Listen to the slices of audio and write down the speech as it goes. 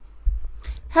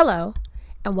Hello,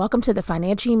 and welcome to the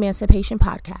Financial Emancipation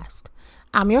Podcast.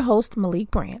 I'm your host,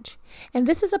 Malik Branch, and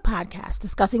this is a podcast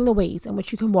discussing the ways in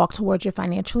which you can walk towards your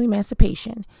financial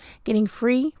emancipation, getting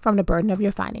free from the burden of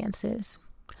your finances.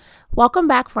 Welcome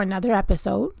back for another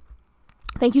episode.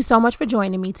 Thank you so much for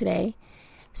joining me today.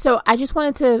 So I just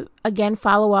wanted to, again,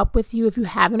 follow up with you. If you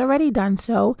haven't already done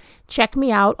so, check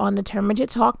me out on the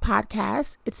Termagant Talk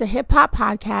podcast. It's a hip-hop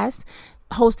podcast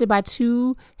hosted by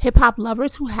two hip-hop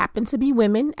lovers who happen to be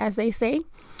women, as they say.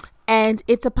 And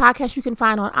it's a podcast you can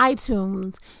find on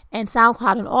iTunes and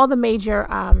SoundCloud and all the major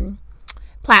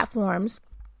platforms.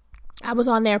 I was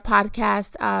on their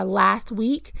podcast last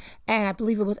week, and I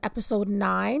believe it was episode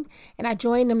 9. And I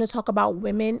joined them to talk about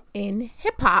women in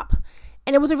hip-hop.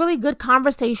 And it was a really good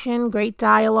conversation, great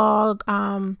dialogue,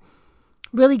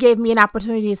 really gave me an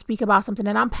opportunity to speak about something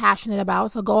that I'm passionate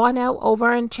about. So go on out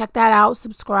over and check that out,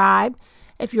 subscribe.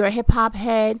 If you're a hip hop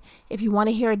head, if you want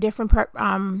to hear a different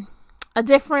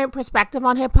perspective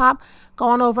on hip hop, go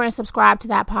on over and subscribe to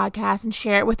that podcast and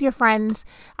share it with your friends.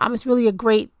 It's really a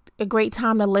great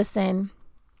time to listen.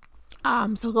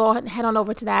 So go ahead and head on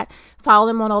over to that. Follow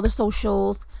them on all the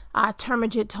socials,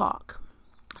 Termagant Talk.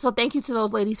 So thank you to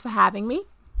those ladies for having me.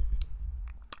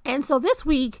 And so this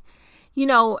week,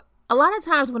 a lot of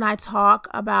times when I talk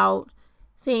about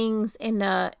things on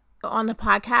the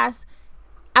podcast,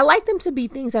 I like them to be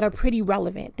things that are pretty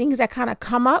relevant, things that kind of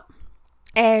come up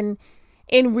and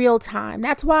in real time.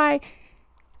 That's why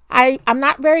I'm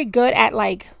not very good at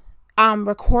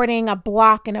recording a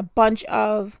block and a bunch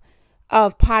of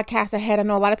podcasts ahead. I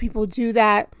know a lot of people do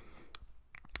that,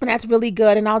 and that's really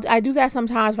good. And I do that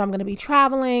sometimes if I'm going to be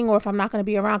traveling or if I'm not going to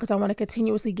be around because I want to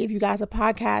continuously give you guys a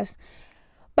podcast.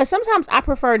 But sometimes I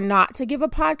prefer not to give a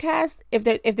podcast if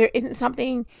there isn't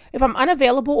something, if I'm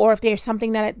unavailable or if there's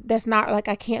something that's not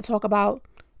I can't talk about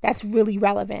that's really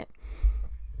relevant.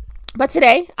 But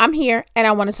today I'm here and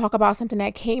I want to talk about something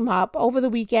that came up over the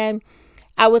weekend.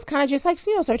 I was kind of just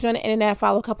searching on the internet,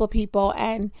 follow a couple of people,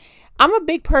 and I'm a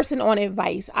big person on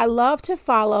advice. I love to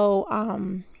follow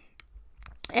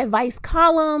advice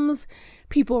columns,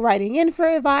 people writing in for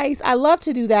advice. I love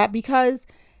to do that because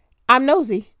I'm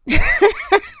nosy.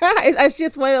 It's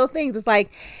just one of those things. It's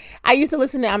like I used to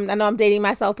listen to, I know I'm dating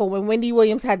myself, but when Wendy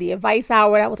Williams had the advice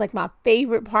hour, that was my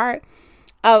favorite part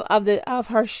of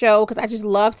her show, because I just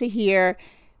love to hear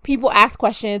people ask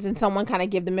questions and someone kind of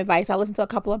give them advice. I listen to a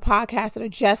couple of podcasts that are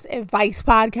just advice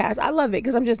podcasts. I love it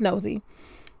because I'm just nosy.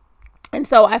 And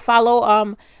so I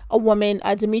follow a woman,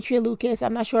 Demetria Lucas.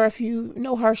 I'm not sure if you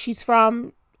know her.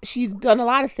 She's done a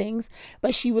lot of things,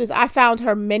 but I found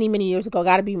her many, many years ago.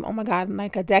 Gotta be, oh my God,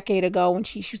 a decade ago, when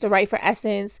she used to write for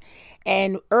Essence,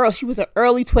 and she was an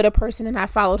early Twitter person, and I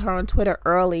followed her on Twitter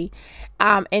early.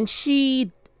 And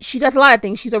she does a lot of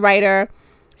things. She's a writer.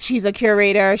 She's a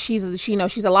curator. She's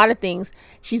a lot of things.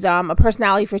 She's a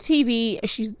personality for TV.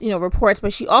 She's, reports,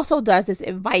 but she also does this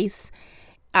advice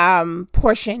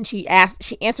portion. She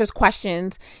answers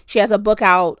questions. She has a book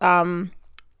out,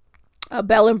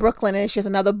 Belle in Brooklyn, and she has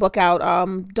another book out,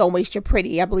 Don't Waste Your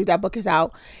Pretty. I believe that book is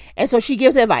out. And so she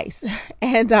gives advice.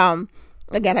 And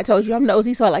again, I told you I'm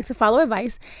nosy, so I like to follow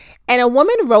advice. And a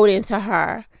woman wrote into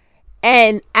her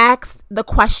and asked the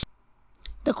question.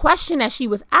 The question that she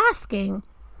was asking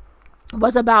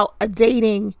was about a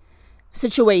dating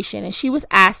situation. And she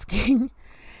asked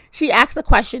a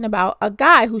question about a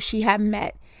guy who she had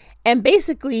met. And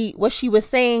basically what she was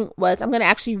saying was, I'm going to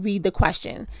actually read the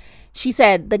question. She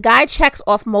said, the guy checks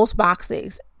off most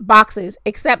boxes,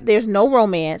 except there's no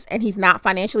romance, and he's not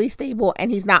financially stable,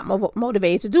 and he's not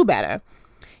motivated to do better.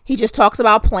 He just talks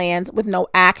about plans with no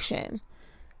action.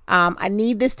 I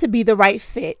need this to be the right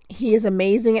fit. He is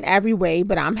amazing in every way,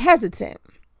 but I'm hesitant.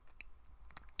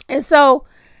 And so,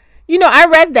 I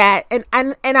read that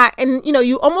and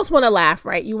you almost want to laugh,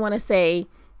 right? You want to say,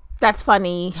 that's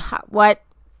funny. What?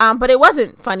 But it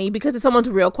wasn't funny because it's someone's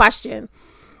real question.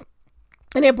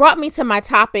 And it brought me to my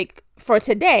topic for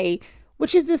today,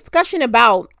 which is discussion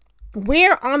about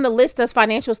where on the list does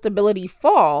financial stability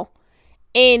fall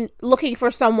in looking for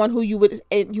someone who you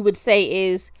would say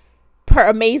is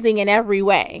amazing in every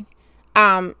way.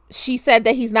 She said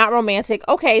that he's not romantic.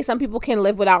 Okay, some people can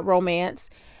live without romance.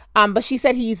 But she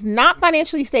said he's not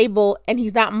financially stable and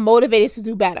he's not motivated to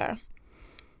do better.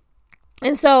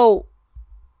 And so,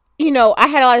 I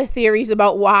had a lot of theories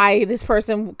about why this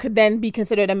person could then be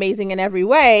considered amazing in every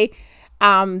way.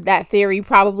 That theory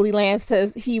probably lands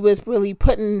to he was really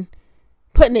putting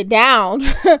it down.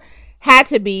 Had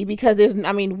to be, because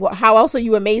how else are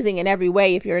you amazing in every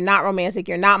way if you're not romantic,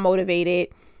 you're not motivated?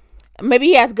 Maybe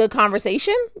he has good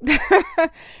conversation,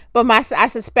 but I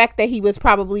suspect that he was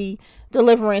probably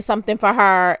delivering something for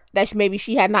her that maybe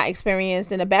she had not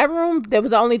experienced in a bedroom. That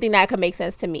was the only thing that could make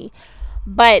sense to me.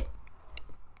 But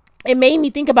it made me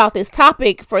think about this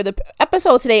topic for the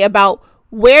episode today about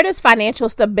where does financial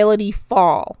stability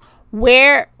fall?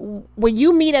 Where, when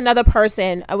you meet another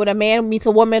person, when a man meets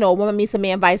a woman or a woman meets a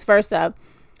man, vice versa,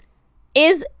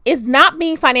 is not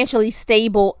being financially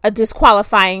stable a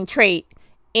disqualifying trait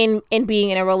in being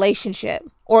in a relationship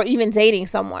or even dating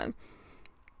someone?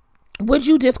 Would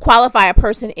you disqualify a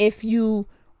person if you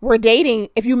were dating,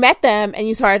 if you met them and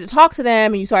you started to talk to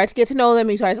them and you started to get to know them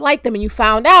and you started to like them and you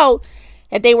found out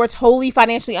that they were totally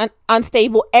financially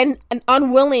unstable and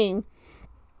unwilling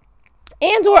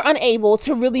and or unable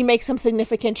to really make some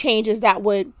significant changes that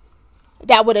would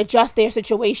adjust their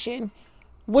situation?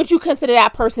 Would you consider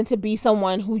that person to be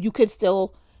someone who you could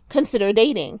still consider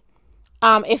dating?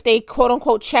 If they quote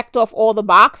unquote checked off all the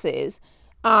boxes,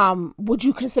 would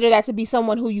you consider that to be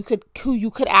someone who you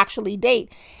could actually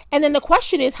date? And then the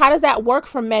question is, how does that work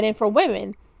for men and for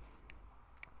women?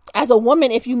 As a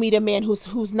woman, if you meet a man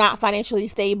who's not financially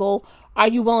stable, are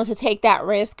you willing to take that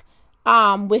risk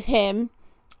with him?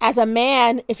 As a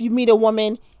man, if you meet a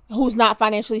woman who's not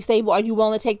financially stable, are you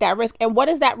willing to take that risk? And what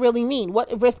does that really mean?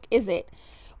 What risk is it?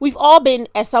 We've all been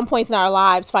at some points in our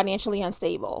lives financially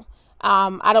unstable.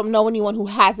 I don't know anyone who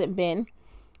hasn't been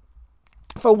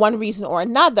for one reason or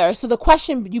another. So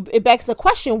it begs the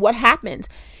question, what happens?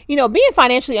 Being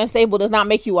financially unstable does not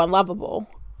make you unlovable.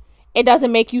 It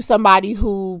doesn't make you somebody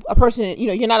a person,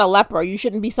 you're not a leper. You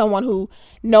shouldn't be someone who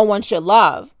no one should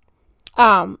love.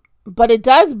 But it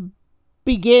does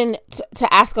begin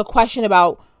to ask a question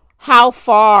about how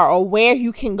far or where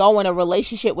you can go in a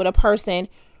relationship with a person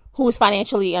who is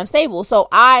financially unstable. So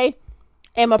I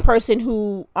am a person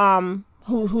who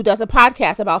does a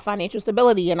podcast about financial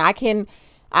stability, and I can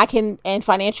and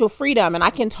financial freedom, and I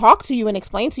can talk to you and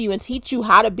explain to you and teach you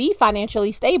how to be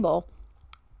financially stable.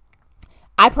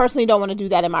 I personally don't want to do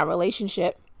that in my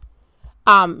relationship.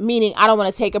 Meaning I don't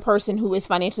want to take a person who is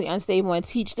financially unstable and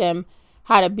teach them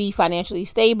how to be financially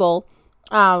stable.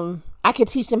 I could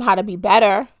teach them how to be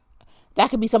better. That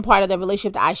could be some part of the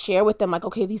relationship that I share with them. Like,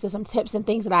 okay, these are some tips and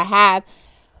things that I have,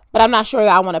 but I'm not sure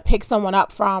that I want to pick someone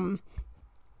up from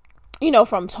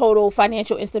total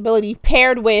financial instability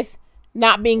paired with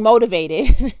not being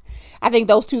motivated. I think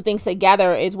those two things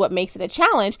together is what makes it a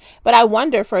challenge. But I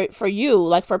wonder for you,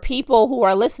 like for people who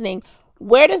are listening,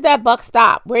 where does that buck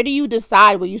stop? Where do you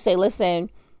decide where you say, listen,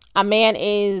 a man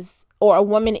is or a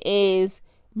woman is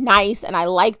nice and I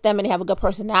like them and they have a good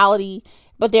personality,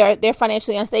 but they're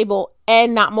financially unstable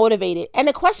and not motivated. And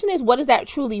the question is, what does that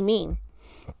truly mean?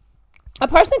 A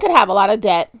person could have a lot of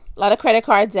debt, a lot of credit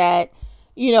card debt,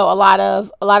 a lot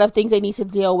of things they need to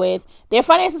deal with. Their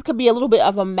finances could be a little bit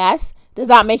of a mess. Does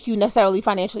not make you necessarily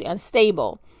financially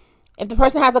unstable. If the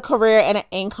person has a career and an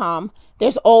income,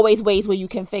 there's always ways where you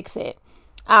can fix it.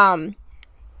 A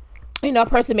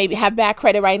person maybe have bad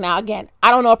credit right now. Again,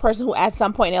 I don't know a person who at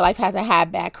some point in their life hasn't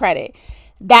had bad credit.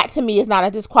 That to me is not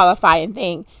a disqualifying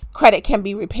thing. Credit can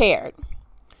be repaired.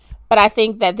 But I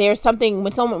think that there's something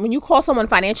when you call someone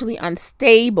financially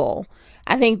unstable,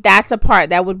 I think that's the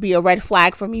part that would be a red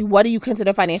flag for me. What do you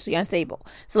consider financially unstable?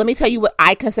 So let me tell you what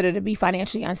I consider to be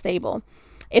financially unstable.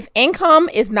 If income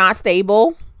is not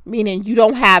stable, meaning you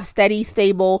don't have steady,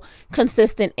 stable,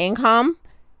 consistent income,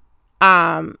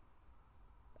 I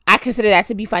consider that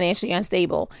to be financially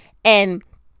unstable. And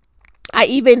I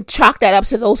even chalk that up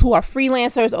to those who are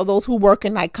freelancers or those who work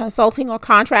in like consulting or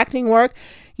contracting work.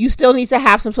 You still need to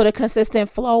have some sort of consistent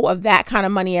flow of that kind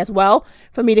of money as well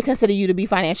for me to consider you to be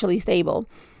financially stable.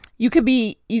 To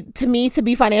me, to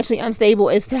be financially unstable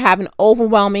is to have an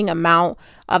overwhelming amount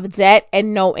of debt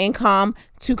and no income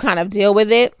to kind of deal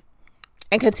with it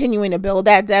and continuing to build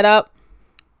that debt up.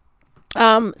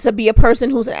 To be a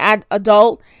person who's an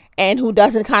adult and who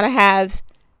doesn't kind of have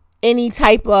any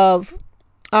type of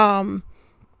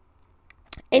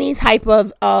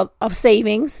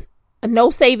savings.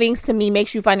 No savings to me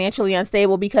makes you financially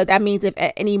unstable, because that means if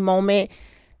at any moment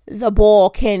the ball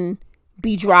can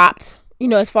be dropped,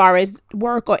 as far as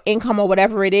work or income or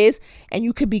whatever it is, and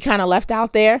you could be kind of left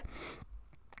out there.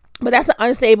 But that's an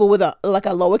unstable with a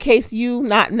lowercase u,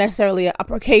 not necessarily an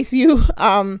uppercase u.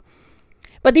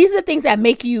 But these are the things that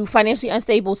make you financially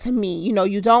unstable to me.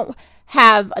 You don't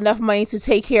have enough money to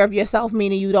take care of yourself,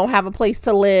 meaning you don't have a place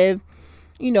to live.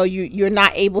 You're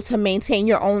not able to maintain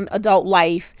your own adult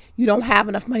life. You don't have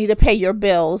enough money to pay your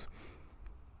bills.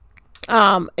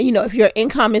 If your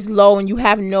income is low and you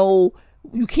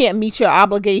can't meet your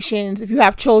obligations. If you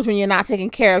have children you're not taking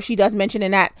care of. She does mention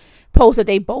in that post that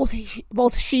they both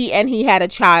she and he had a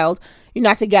child. you're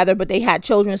not together, but they had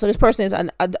children. So this person is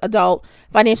an adult,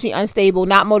 financially unstable,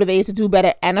 not motivated to do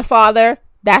better, and a father.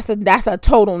 That's a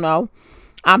total no.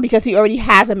 Because he already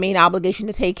has a main obligation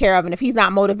to take care of. And if he's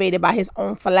not motivated by his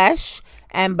own flesh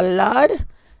and blood,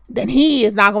 then he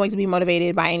is not going to be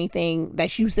motivated by anything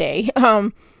that you say.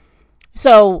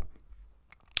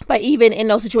 But even in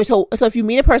those situations, so if you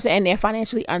meet a person and they're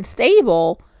financially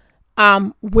unstable,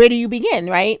 where do you begin,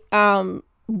 right?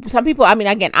 Some people,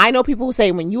 again, I know people who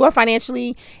say when you are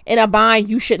financially in a bind,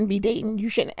 you shouldn't be dating. You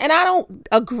shouldn't. And I don't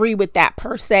agree with that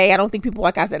per se. I don't think people,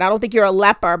 like I said, I don't think you're a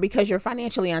leper because you're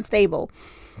financially unstable.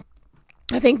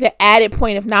 I think the added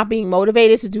point of not being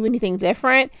motivated to do anything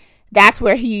different, that's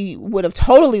where he would have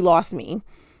totally lost me.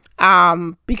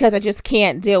 Because I just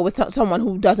can't deal with someone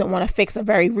who doesn't want to fix a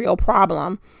very real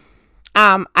problem.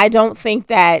 I don't think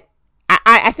that,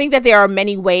 I think that there are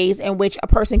many ways in which a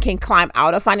person can climb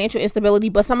out of financial instability,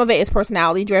 but some of it is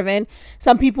personality driven.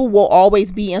 Some people will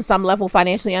always be in some level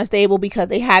financially unstable because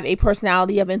they have a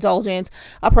personality of indulgence,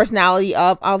 a personality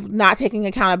of not taking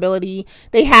accountability.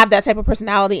 They have that type of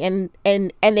personality and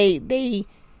they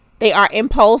are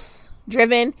impulse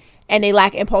driven and they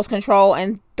lack impulse control.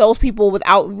 And those people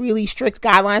without really strict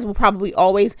guidelines will probably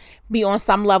always be on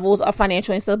some levels of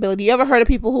financial instability. You ever heard of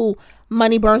people who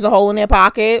money burns a hole in their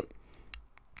pocket?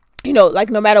 Like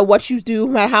no matter what you do,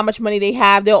 no matter how much money they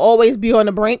have, they'll always be on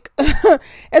the brink.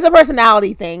 It's a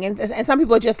personality thing. And some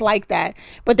people are just like that.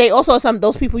 But they also,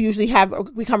 those people usually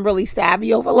have become really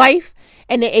savvy over life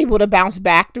and they're able to bounce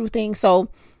back through things. So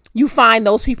you find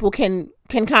those people can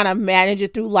kind of manage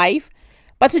it through life.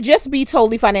 But to just be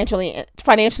totally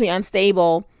financially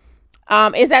unstable,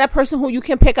 is that a person who you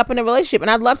can pick up in a relationship?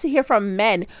 And I'd love to hear from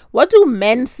men. What do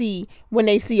men see when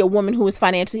they see a woman who is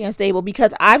financially unstable?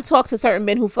 Because I've talked to certain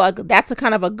men who feel like that's a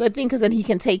kind of a good thing because then he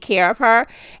can take care of her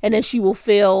and then she will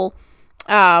feel,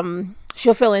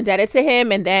 she'll feel indebted to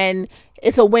him and then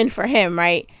it's a win for him,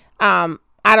 right? And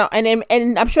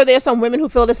I'm sure there's some women who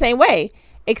feel the same way,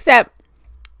 except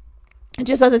it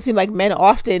just doesn't seem like men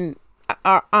often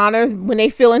are honored when they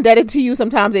feel indebted to you.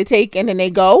 Sometimes they take and then they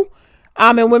go.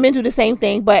 And women do the same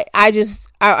thing, but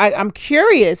I'm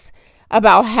curious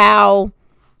about how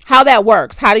that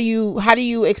works. How do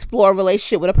you explore a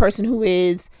relationship with a person who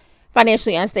is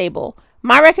financially unstable?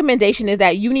 My recommendation is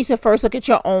that you need to first look at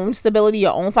your own stability,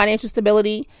 your own financial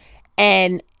stability.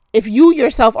 And if you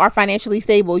yourself are financially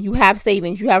stable, you have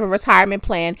savings, you have a retirement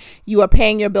plan, you are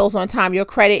paying your bills on time, your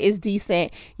credit is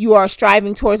decent, you are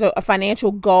striving towards a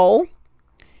financial goal.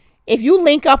 If you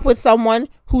link up with someone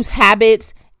whose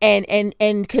habits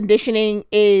and conditioning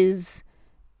is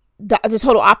the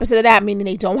total opposite of that, meaning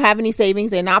they don't have any savings,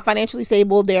 they're not financially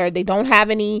stable, they don't have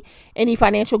any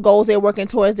financial goals they're working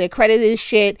towards, their credit is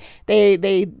shit, they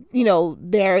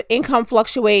their income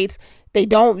fluctuates, they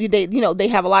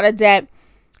have a lot of debt.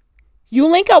 You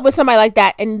link up with somebody like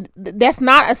that, and that's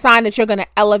not a sign that you're going to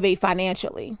elevate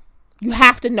financially. You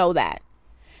have to know that.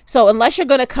 So unless you're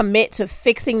going to commit to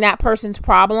fixing that person's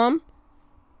problem,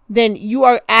 then you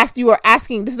are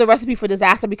asking, this is a recipe for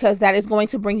disaster, because that is going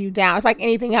to bring you down. It's like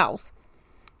anything else.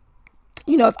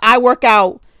 If I work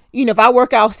out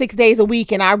 6 days a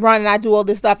week and I run and I do all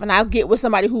this stuff and I get with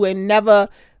somebody who had never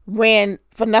ran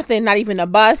for nothing, not even a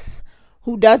bus,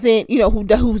 who doesn't,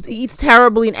 who eats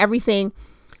terribly and everything,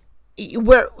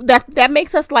 that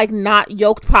makes us like not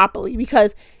yoked properly,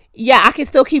 because I can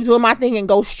still keep doing my thing and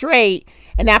go straight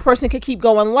and that person could keep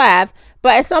going left,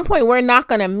 but at some point we're not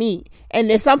going to meet. And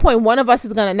at some point, one of us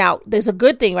is going to, now there's a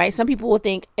good thing, right? Some people will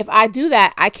think if I do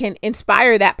that, I can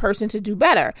inspire that person to do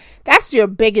better. That's your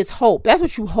biggest hope. That's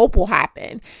what you hope will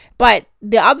happen. But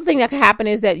the other thing that can happen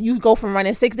is that you go from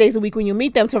running 6 days a week when you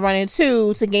meet them to running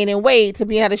 2, to gaining weight, to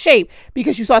being out of shape,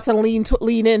 because you start to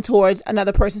lean in towards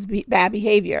another person's bad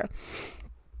behavior.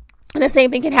 And the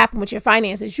same thing can happen with your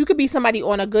finances. You could be somebody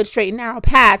on a good, straight and narrow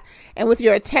path, and with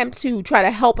your attempt to try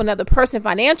to help another person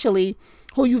financially,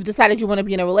 who you've decided you want to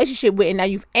be in a relationship with, and now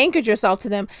you've anchored yourself to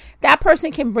them, that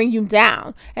person can bring you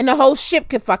down and the whole ship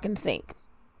could fucking sink.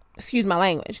 Excuse my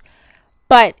language.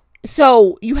 But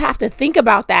so you have to think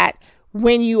about that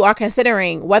when you are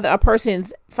considering whether a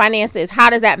person's finances, how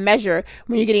does that measure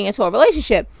when you're getting into a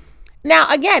relationship?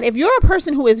 Now, again, if you're a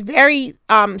person who is very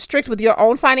strict with your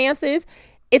own finances,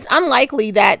 it's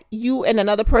unlikely that you and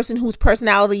another person whose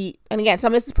personality, and again,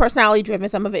 some of this is personality driven,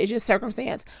 some of it is just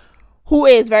circumstance, who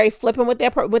is very flippant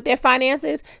with their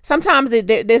finances, sometimes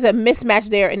there's a mismatch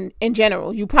there in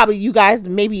general. You guys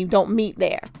maybe don't meet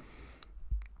there.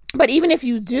 But even if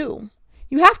you do,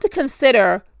 you have to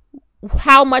consider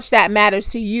how much that matters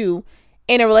to you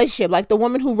in a relationship. Like the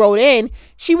woman who wrote in,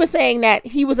 she was saying that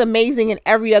he was amazing in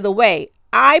every other way.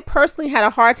 I personally had a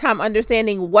hard time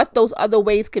understanding what those other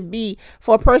ways could be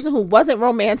for a person who wasn't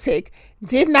romantic,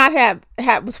 did not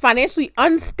was financially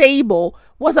unstable,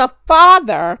 was a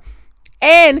father,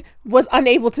 and was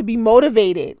unable to be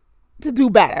motivated to do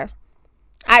better.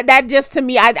 That just, to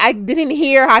me, I didn't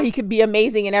hear how he could be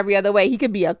amazing in every other way. He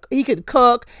could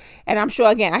cook, and I'm sure,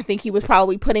 again, I think he was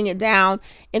probably putting it down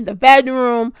in the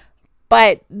bedroom,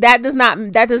 but that does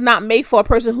not make for a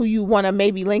person who you want to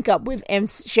maybe link up with and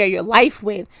share your life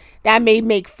with. That may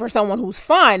make for someone who's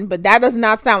fun, but that does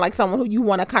not sound like someone who you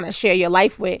want to kind of share your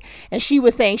life with. And she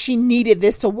was saying she needed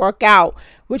this to work out,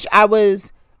 which I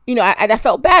was, I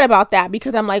felt bad about that,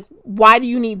 because I'm like, why do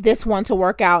you need this one to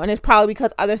work out? And it's probably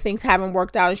because other things haven't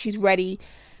worked out and she's ready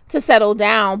to settle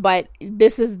down. But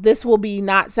this will be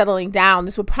not settling down.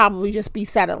 This would probably just be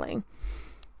settling.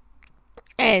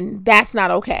 And that's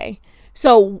not okay.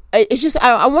 So it's just,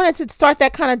 I wanted to start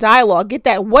that kind of dialogue, get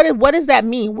that, what does that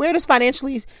mean? Where does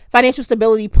financial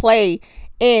stability play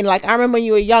in? Like, I remember when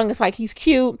you were young, it's like, he's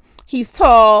cute, he's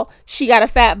tall, she got a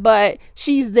fat butt,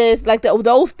 she's this, like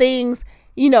those things,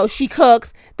 she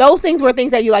cooks. Those things were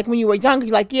things that you like when you were younger.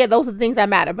 You're like, yeah, those are the things that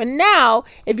matter. But now,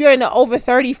 if you're in the over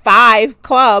 35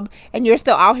 club and you're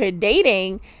still out here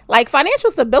dating, like,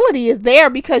 financial stability is there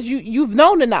because you've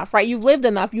known enough, right? You've lived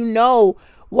enough. You know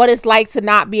what it's like to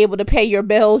not be able to pay your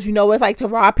bills. You know what it's like to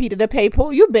rob Peter to pay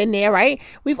Paul. You've been there, right?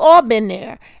 We've all been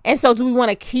there. And so do we want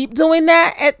to keep doing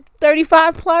that at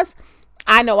 35 plus?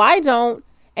 I know I don't.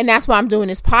 And that's why I'm doing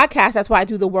this podcast. That's why I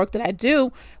do the work that I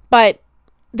do. But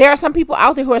there are some people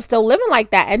out there who are still living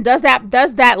like that. And does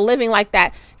that living like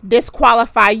that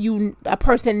disqualify you, a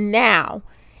person now,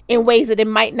 in ways that it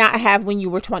might not have when you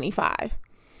were 25?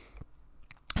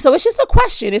 So it's just a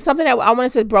question. It's something that I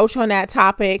wanted to broach on that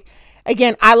topic.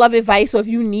 Again, I love advice. So if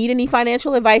you need any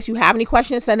financial advice, you have any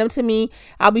questions, send them to me.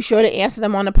 I'll be sure to answer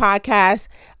them on the podcast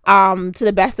to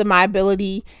the best of my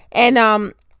ability. And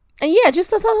yeah, just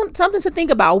something to think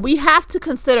about. We have to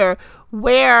consider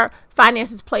where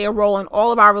finances play a role in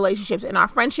all of our relationships, in our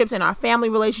friendships, in our family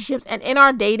relationships, and in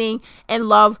our dating and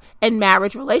love and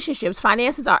marriage relationships.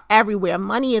 Finances are everywhere.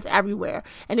 Money is everywhere,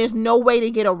 and there's no way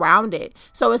to get around it.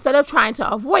 So instead of trying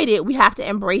to avoid it, we have to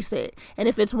embrace it. And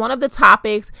if it's one of the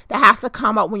topics that has to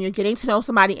come up when you're getting to know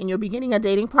somebody and you're beginning a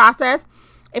dating process,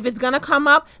 if it's going to come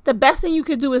up, the best thing you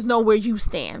could do is know where you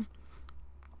stand.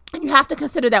 And you have to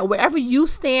consider that wherever you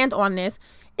stand on this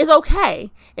is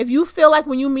okay. If you feel like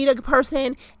when you meet a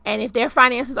person and if their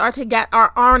finances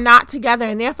are not together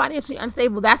and they're financially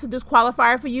unstable, that's a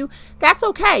disqualifier for you, that's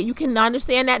okay. You can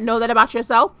understand that, know that about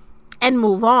yourself, and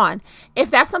move on.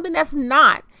 If that's something that's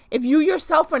not, if you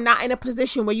yourself are not in a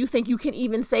position where you think you can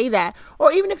even say that,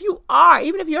 or even if you are,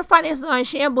 even if your finances are in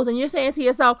shambles and you're saying to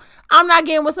yourself, I'm not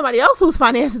getting with somebody else whose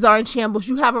finances are in shambles,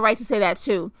 you have a right to say that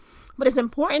too. But it's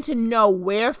important to know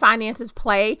where finances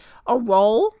play a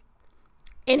role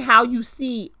in how you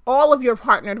see all of your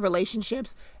partnered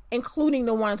relationships, including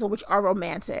the ones which are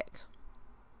romantic.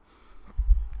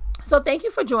 So thank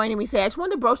you for joining me today. I just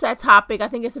wanted to broach that topic. I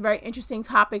think it's a very interesting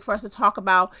topic for us to talk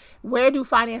about. Where do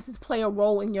finances play a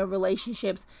role in your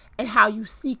relationships and how you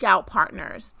seek out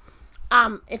partners?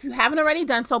 If you haven't already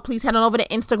done so, please head on over to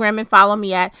Instagram and follow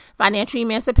me at Financial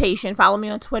Emancipation. Follow me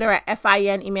on Twitter at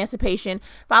FIN Emancipation.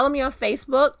 Follow me on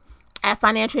Facebook at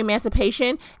Financial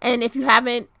Emancipation. And if you have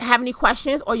any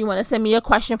questions or you want to send me a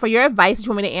question for your advice that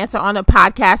you want me to answer on the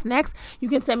podcast next, you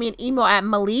can send me an email at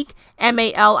Malik,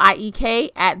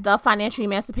 MALIEK, at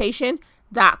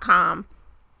thefinancialemancipation.com.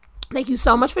 Thank you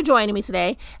so much for joining me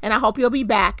today, and I hope you'll be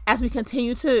back as we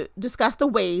continue to discuss the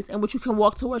ways in which you can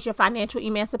walk towards your financial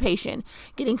emancipation,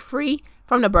 getting free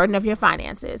from the burden of your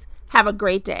finances. Have a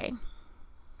great day.